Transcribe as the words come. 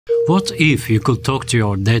What if you could talk to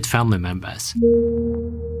your dead family members?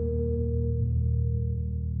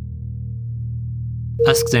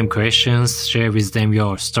 Ask them questions, share with them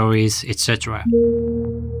your stories, etc.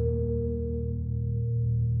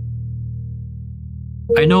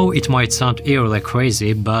 I know it might sound eerily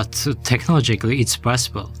crazy, but technologically it's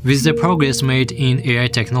possible. With the progress made in AI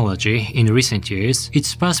technology in recent years,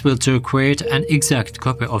 it's possible to create an exact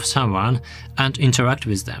copy of someone and interact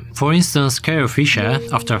with them. For instance, Carrie Fisher,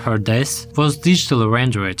 after her death, was digitally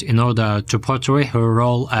rendered in order to portray her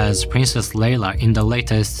role as Princess Leia in the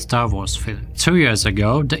latest Star Wars film. 2 years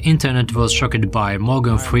ago, the internet was shocked by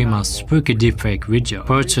Morgan Freeman's spooky deepfake video,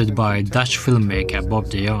 portrayed by Dutch filmmaker Bob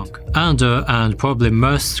de Jong. And probably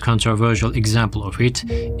most controversial example of it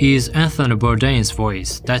is Anthony Bourdain's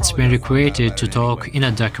voice that's been recreated to talk in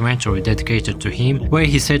a documentary dedicated to him, where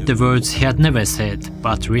he said the words he had never said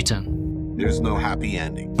but written. There's no happy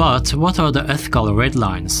ending. But what are the ethical red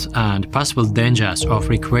lines and possible dangers of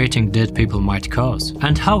recreating dead people might cause?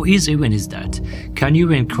 And how easy even is that? Can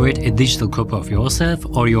you even create a digital copy of yourself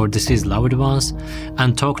or your deceased loved ones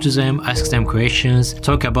and talk to them, ask them questions,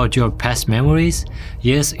 talk about your past memories?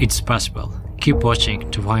 Yes, it's possible. Keep watching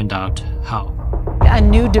to find out how. A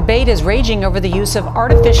new debate is raging over the use of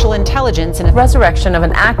artificial intelligence in a resurrection of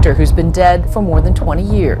an actor who's been dead for more than 20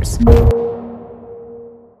 years.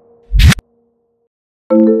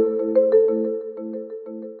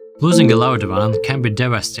 Losing a loved one can be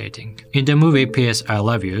devastating. In the movie P.S. I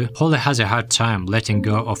Love You, Holly has a hard time letting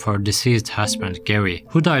go of her deceased husband Gary,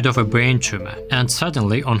 who died of a brain tumor, and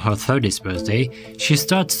suddenly on her 30th birthday, she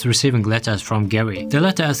starts receiving letters from Gary. The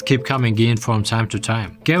letters keep coming in from time to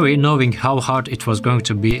time. Gary, knowing how hard it was going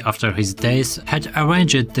to be after his death, had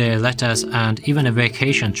arranged the letters and even a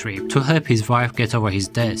vacation trip to help his wife get over his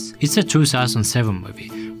death. It's a 2007 movie,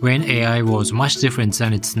 when AI was much different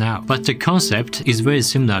than it's now, but the concept is very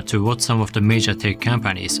similar to what some of the major tech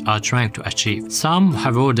companies are trying to achieve. Some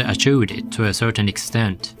have already achieved it to a certain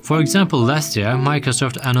extent. For example, last year,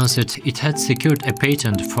 Microsoft announced it had secured a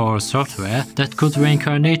patent for software that could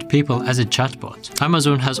reincarnate people as a chatbot.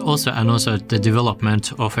 Amazon has also announced the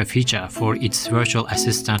development of a feature for its virtual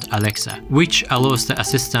assistant Alexa, which allows the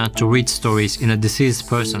assistant to read stories in a deceased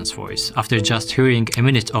person's voice after just hearing a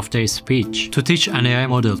minute of their speech. To teach an AI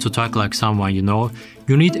model to talk like someone you know,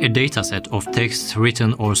 you need a dataset of texts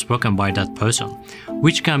written or spoken by that person,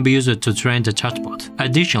 which can be used to train the chatbot.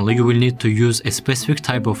 Additionally, you will need to use a specific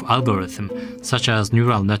type of algorithm, such as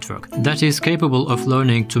neural network, that is capable of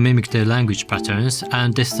learning to mimic the language patterns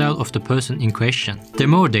and the style of the person in question. The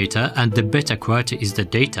more data and the better quality is the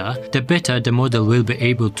data, the better the model will be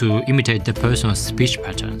able to imitate the person's speech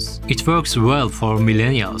patterns. It works well for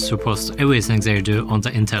millennials who post everything they do on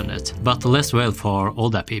the internet, but less well for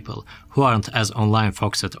older people who aren't as online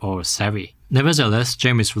focused or savvy. Nevertheless,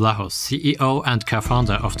 James Vlahos, CEO and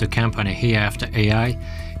co-founder of the company Hereafter AI,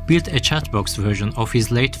 built a chatbox version of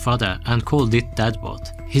his late father and called it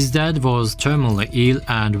Dadbot. His dad was terminally ill,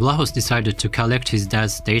 and Vlahos decided to collect his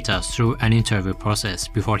dad's data through an interview process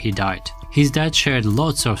before he died. His dad shared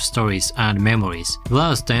lots of stories and memories.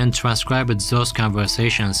 Vlahos then transcribed those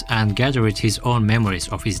conversations and gathered his own memories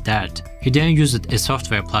of his dad. He then used a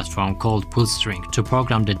software platform called Pullstring to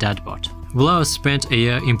program the Dadbot. Vlahos spent a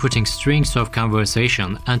year inputting strings of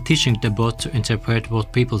conversation and teaching the bot to interpret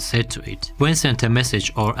what people said to it. When sent a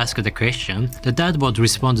message or asked a question, the Dadbot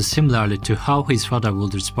responded similarly to how his father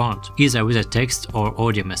would respond, either with a text or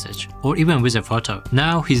audio message, or even with a photo.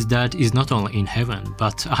 Now his dad is not only in heaven,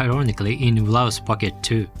 but ironically in Vlahos' pocket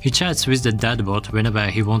too. He chats with the Dadbot whenever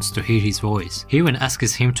he wants to hear his voice. He even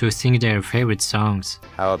asks him to sing their favorite songs.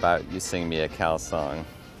 How about you sing me a Cal song?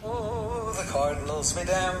 The Cardinals me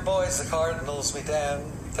damn boys, the Cardinals me damn,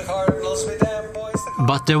 the Cardinals me damn boys.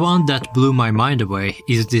 But the one that blew my mind away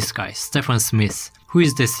is this guy, Stephen Smith, who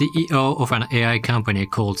is the CEO of an AI company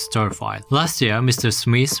called Starfile. Last year, Mr.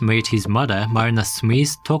 Smith made his mother, Marina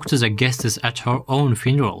Smith, talk to the guests at her own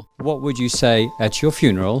funeral. What would you say at your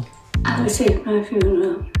funeral? I would say at my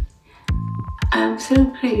funeral, I'm so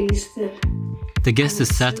pleased that the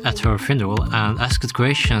guests sat at her funeral and asked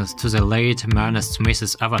questions to the late Marina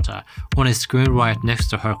Smith's avatar on a screen right next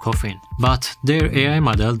to her coffin. But their AI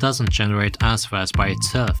model doesn't generate answers by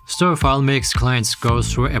itself. Starfile makes clients go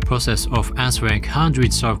through a process of answering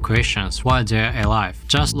hundreds of questions while they're alive,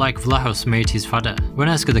 just like Vlahos made his father. When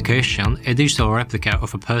asked a question, a digital replica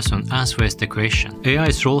of a person answers the question.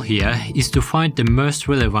 AI's role here is to find the most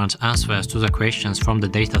relevant answers to the questions from the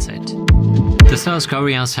dataset. The South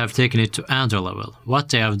Koreans have taken it to another level. What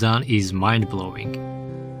they have done is mind-blowing.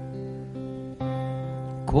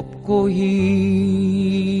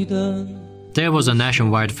 There was a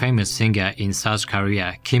nationwide famous singer in South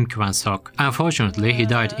Korea, Kim Kwon-sok. Unfortunately, he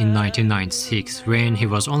died in 1996 when he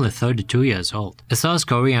was only 32 years old. A South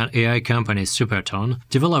Korean AI company, Supertone,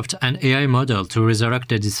 developed an AI model to resurrect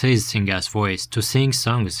the deceased singer's voice to sing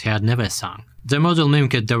songs he had never sung. The model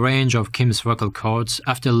mimicked the range of Kim's vocal cords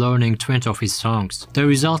after learning 20 of his songs. The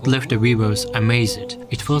result left the viewers amazed.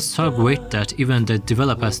 It was so great that even the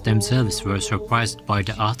developers themselves were surprised by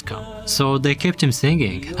the outcome. So they kept him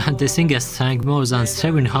singing, and the singer sang more than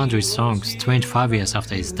 700 songs 25 years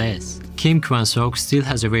after his death. Kim Kwon-sok still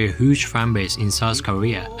has a very huge fanbase in South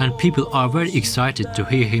Korea, and people are very excited to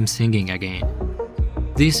hear him singing again.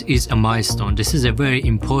 This is a milestone. This is a very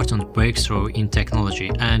important breakthrough in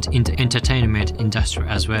technology and in the entertainment industry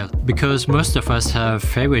as well, because most of us have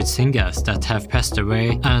favorite singers that have passed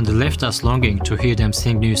away and left us longing to hear them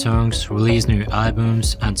sing new songs, release new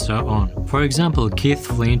albums, and so on. For example, Keith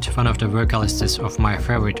Flint, one of the vocalists of my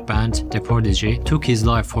favorite band, The Prodigy, took his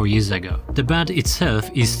life 4 years ago. The band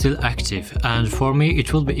itself is still active, and for me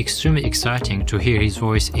it will be extremely exciting to hear his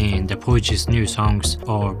voice in The Prodigy's new songs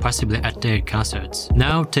or possibly at their concerts.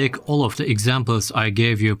 Now take all of the examples I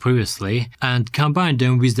gave you previously and combine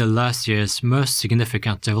them with the last year's most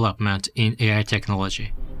significant development in AI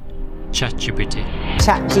technology. ChatGPT.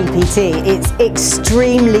 ChatGPT, it's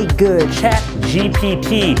extremely good.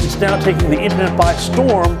 ChatGPT is now taking the internet by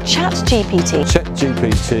storm. ChatGPT.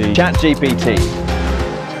 ChatGPT. ChatGPT.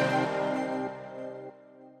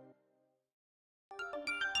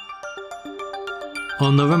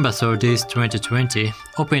 On November 30, 2020,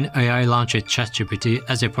 OpenAI launched ChatGPT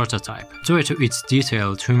as a prototype. Due to its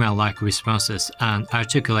detailed human-like responses and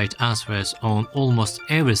articulate answers on almost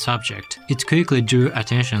every subject, it quickly drew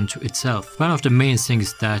attention to itself. One of the main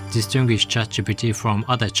things that distinguish ChatGPT from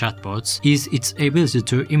other chatbots is its ability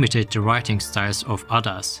to imitate the writing styles of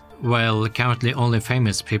others. Well, currently only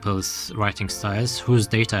famous people's writing styles whose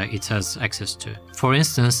data it has access to. For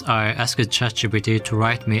instance, I asked ChatGPT to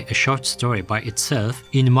write me a short story by itself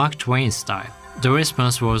in Mark Twain style. The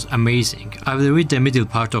response was amazing. I will read the middle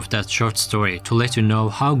part of that short story to let you know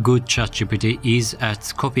how good ChatGPT is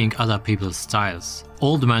at copying other people's styles.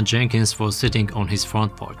 Old man Jenkins was sitting on his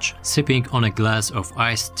front porch, sipping on a glass of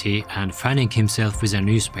iced tea and fanning himself with a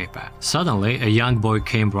newspaper. Suddenly, a young boy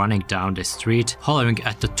came running down the street, hollering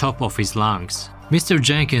at the top of his lungs. Mr.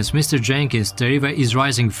 Jenkins, the river is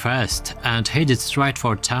rising fast," and headed straight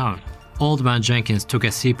for town. Old man Jenkins took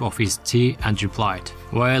a sip of his tea and replied,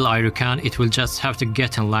 "Well, I reckon it will just have to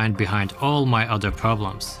get in line behind all my other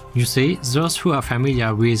problems." You see, those who are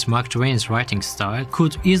familiar with Mark Twain's writing style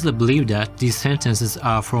could easily believe that these sentences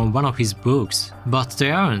are from one of his books, but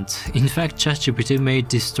they aren't. In fact, ChatGPT made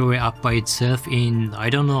this story up by itself in,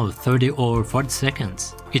 30 or 40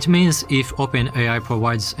 seconds. It means if OpenAI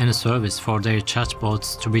provides any service for their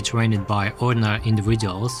chatbots to be trained by ordinary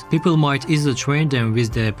individuals, people might easily train them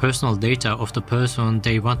with the personal data of the person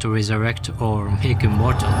they want to resurrect or make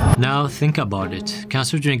immortal. Now think about it.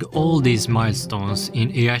 Considering all these milestones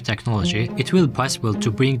in AI technology, it will be possible to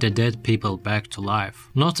bring the dead people back to life.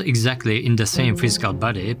 Not exactly in the same physical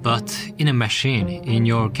body, but in a machine, in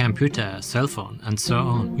your computer, cell phone, and so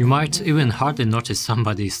on. You might even hardly notice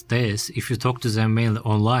somebody's death if you talk to them mainly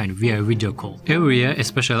online via video call. Every year,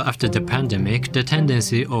 especially after the pandemic, the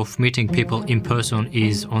tendency of meeting people in person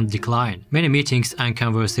is on decline. Many meetings and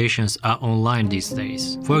conversations are online these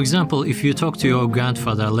days. For example, if you talk to your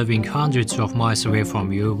grandfather living hundreds of miles away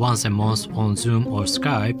from you once a month on Zoom or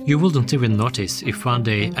Skype, you wouldn't even notice if one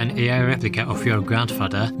day an AI replica of your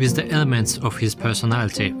grandfather with the elements of his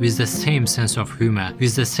personality, with the same sense of humor,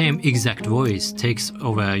 with the same exact voice takes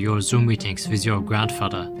over your Zoom meetings with your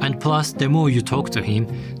grandfather. And plus, the more you talk to him,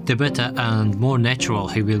 the better and more natural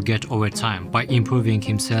he will get over time by improving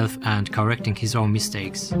himself and correcting his own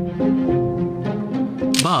mistakes.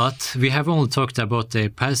 But we have only talked about the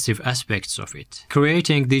positive aspects of it.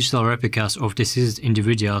 Creating digital replicas of deceased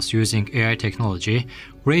individuals using AI technology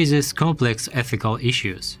raises complex ethical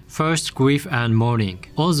issues. First, grief and mourning.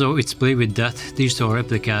 Although it's believed that digital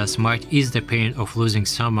replicas might ease the pain of losing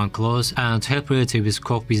someone close and help relatives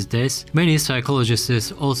cope with death, many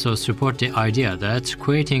psychologists also support the idea that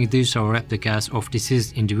creating digital replicas of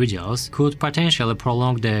deceased individuals could potentially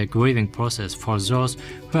prolong the grieving process for those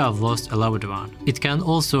who have lost a loved one. It can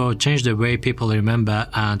also change the way people remember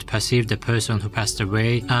and perceive the person who passed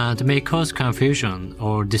away and may cause confusion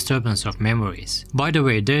or disturbance of memories. By the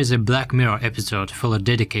way, there is a Black Mirror episode fully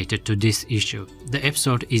dedicated to this issue. The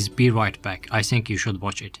episode is Be Right Back. I think you should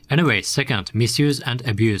watch it. Anyway, second, misuse and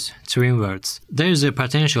abuse. Twin words. There is a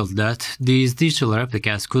potential that these digital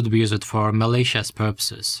replicas could be used for malicious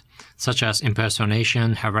purposes. such as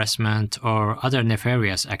impersonation, harassment, or other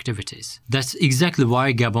nefarious activities. That's exactly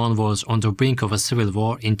why Gabon was on the brink of a civil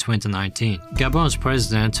war in 2019. Gabon's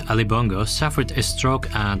president, Ali Bongo, suffered a stroke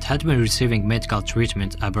and had been receiving medical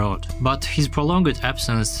treatment abroad. But his prolonged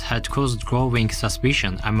absence had caused growing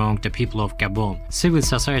suspicion among the people of Gabon. Civil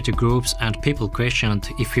society groups and people questioned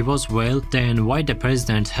if he was well, then why the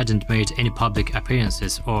president hadn't made any public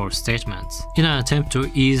appearances or statements. In an attempt to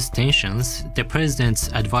ease tensions, the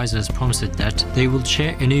president's advisors promised that they would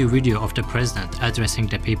share a new video of the president addressing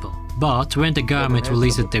the people. But when the government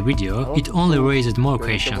released the video, it only raised more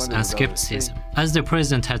questions and skepticism. As the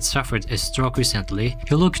president had suffered a stroke recently,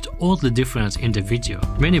 he looked oddly different in the video.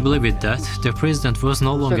 Many believed that the president was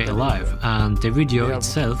no longer alive, and the video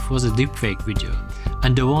itself was a deepfake video.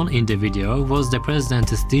 And the one in the video was the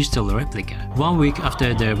president's digital replica. 1 week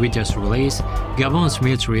after the video's release, Gabon's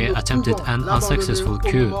military attempted an unsuccessful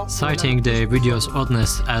coup, citing the video's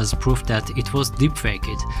oddness as proof that it was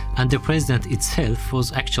deepfaked and the president itself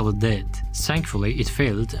was actually dead. Thankfully, it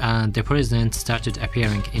failed and the president started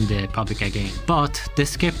appearing in the public again. But the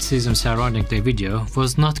skepticism surrounding the video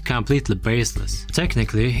was not completely baseless.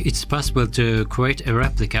 Technically, it's possible to create a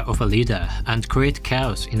replica of a leader and create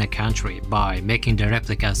chaos in a country by making the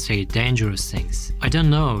replica say dangerous things. I don't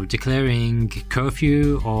know, declaring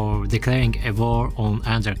curfew or declaring a war on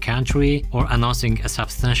another country or announcing a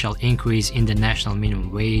substantial increase in the national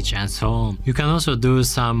minimum wage and so on. You can also do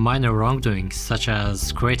some minor wrongdoings, such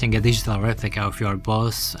as creating a digital replica of your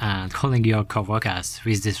boss and calling your coworkers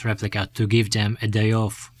with this replica to give them a day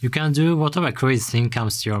off. You can do whatever crazy thing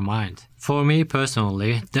comes to your mind. For me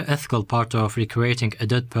personally, the ethical part of recreating a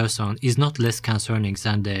dead person is not less concerning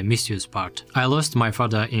than the misuse part. I lost my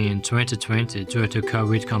father in 2020 due to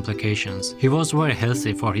COVID complications. He was very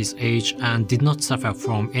healthy for his age and did not suffer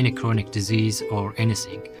from any chronic disease or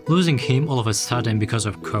anything. Losing him all of a sudden because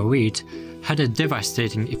of COVID had a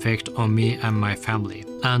devastating effect on me and my family.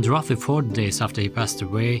 And roughly 4 days after he passed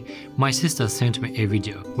away, my sister sent me a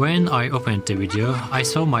video. When I opened the video, I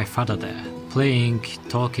saw my father there, playing,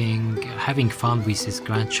 talking, having fun with his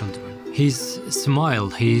grandchildren. His smile,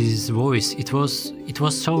 his voice, it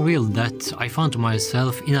was so real that I found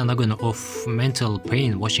myself in an agony of mental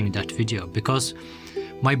pain watching that video, because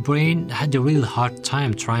my brain had a real hard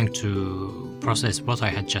time trying to process what I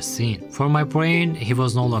had just seen. For my brain, he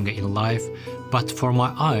was no longer in life, but for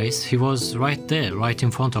my eyes, he was right there, right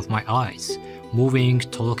in front of my eyes. Moving,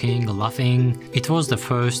 talking, laughing. It was the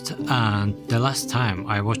first and the last time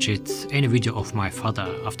I watched any video of my father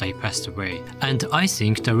after he passed away. And I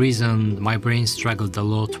think the reason my brain struggled a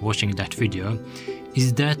lot watching that video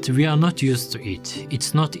is that we are not used to it.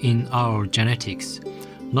 It's not in our genetics.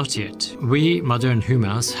 Not yet. We modern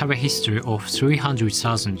humans have a history of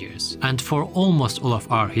 300,000 years, and for almost all of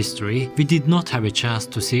our history, we did not have a chance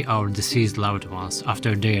to see our deceased loved ones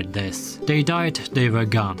after their deaths. They died, they were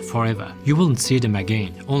gone forever. You wouldn't see them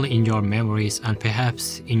again, only in your memories and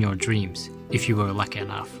perhaps in your dreams, if you were lucky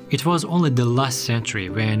enough. It was only the last century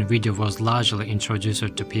when video was largely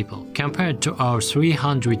introduced to people. Compared to our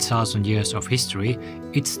 300,000 years of history,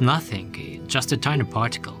 it's nothing, just a tiny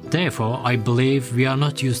particle. Therefore, I believe we are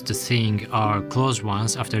not used to seeing our close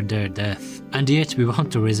ones after their death, and yet we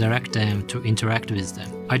want to resurrect them to interact with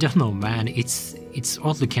them. I don't know, man, it's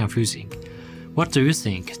oddly confusing. What do you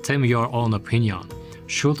think? Tell me your own opinion.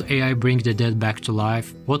 Should AI bring the dead back to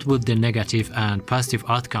life? What would the negative and positive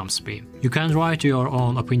outcomes be? You can write your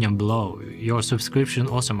own opinion below. Your subscription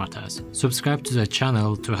also matters. Subscribe to the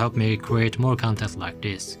channel to help me create more content like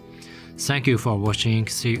this. Thank you for watching.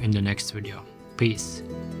 See you in the next video. Peace.